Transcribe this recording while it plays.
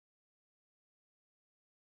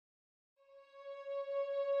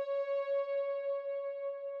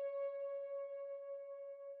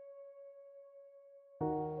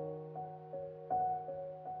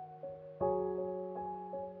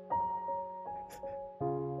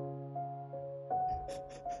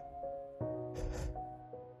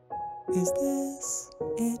Is this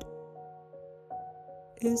it?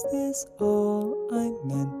 Is this all I'm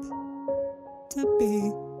meant to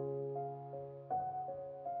be?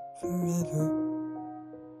 Forever.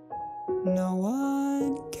 No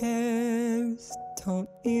one cares. Don't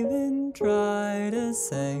even try to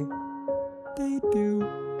say they do.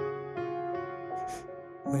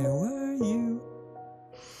 Where were you?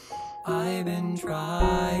 I've been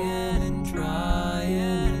trying and trying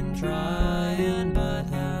and trying, but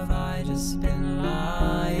have I just been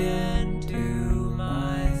lying to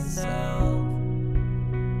myself?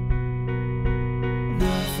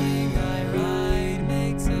 Nothing I write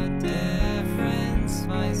makes a difference.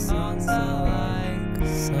 My songs are like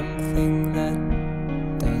something that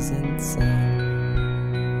doesn't sell.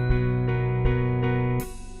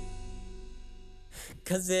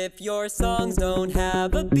 'Cause if your songs don't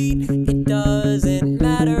have a beat, it doesn't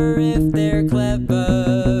matter if they're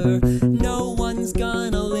clever. No one's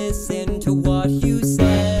gonna listen to what you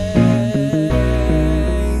say.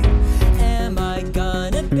 Am I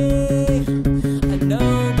gonna be a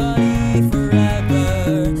nobody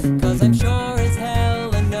forever? 'Cause I'm sure as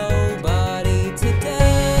hell a nobody today.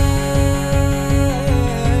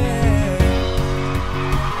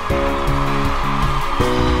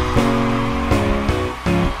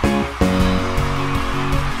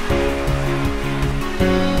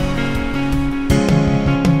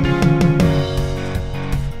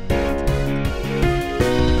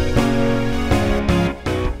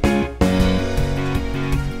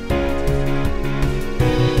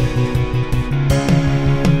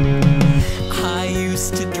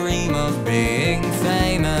 To dream of being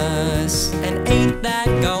famous, and ain't that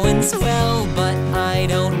going swell? But I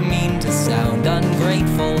don't mean to sound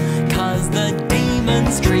ungrateful, 'cause the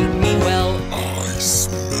demons treat me well. I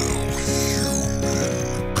smell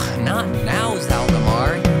human. Not now,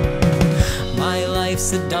 𝗙𝗪𝗟𝗏. My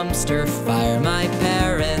life's a dumpster fire. My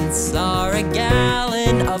parents are a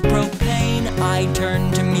gallon of propane. I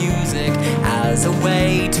turn to music as a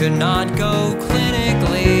way to not go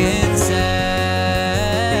clinically insane.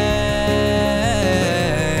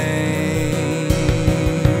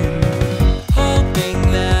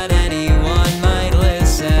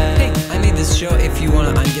 If you wanna,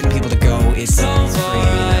 I'm getting people to go. It's so far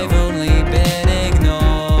I've only been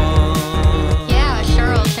ignored. Yeah,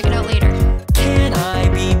 sure, I'll check it out later. Can I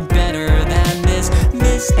be better than this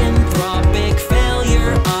misanthropic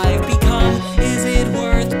failure I've become? Is it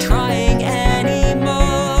worth trying anymore?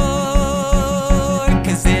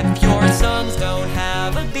 'Cause if your songs don't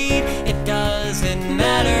have a beat, it doesn't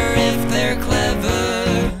matter if they're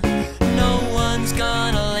clever. No one's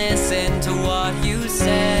gonna listen to what you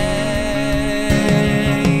say.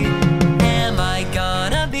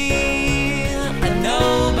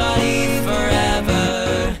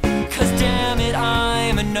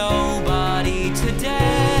 Nobody today.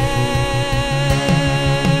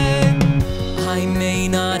 I may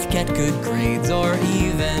not get good grades or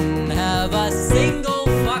even have a single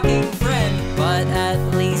fucking friend, but at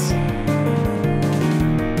least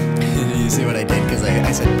you see what I did? Because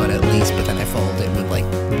I said but at least, but then I followed it with like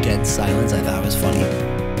dead silence. I thought it was funny.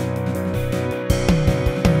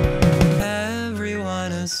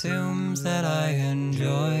 Everyone assumes that I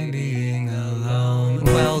enjoy being alone.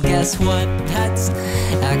 Well, guess what? That's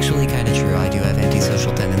actually kind of true. I do have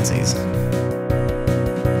antisocial tendencies.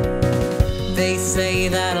 They say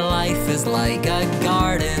that life is like a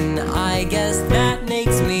garden. I guess that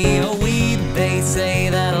makes me a weed. They say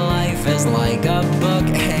that life is like a book.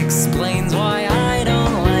 Explains why I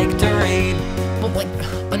don't like to read.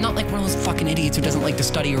 But not like one of those fucking idiots who doesn't like to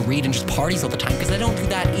study or read and just parties all the time, because I don't do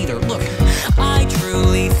that either. Look, I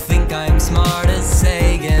truly think I'm smart as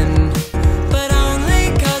Sagan, but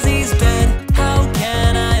only 'cause he's dead. How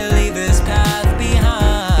can I leave this path behind?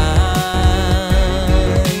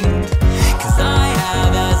 'Cause I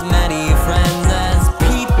have as many friends as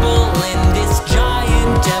people in this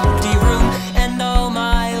giant empty room, and all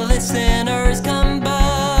my listeners combined.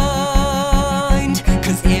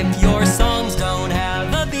 'Cause if your songs don't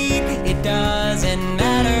have a beat, it doesn't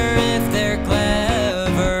matter if they're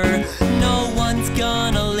clever. No one's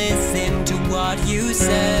gonna listen to what you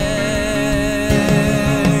say.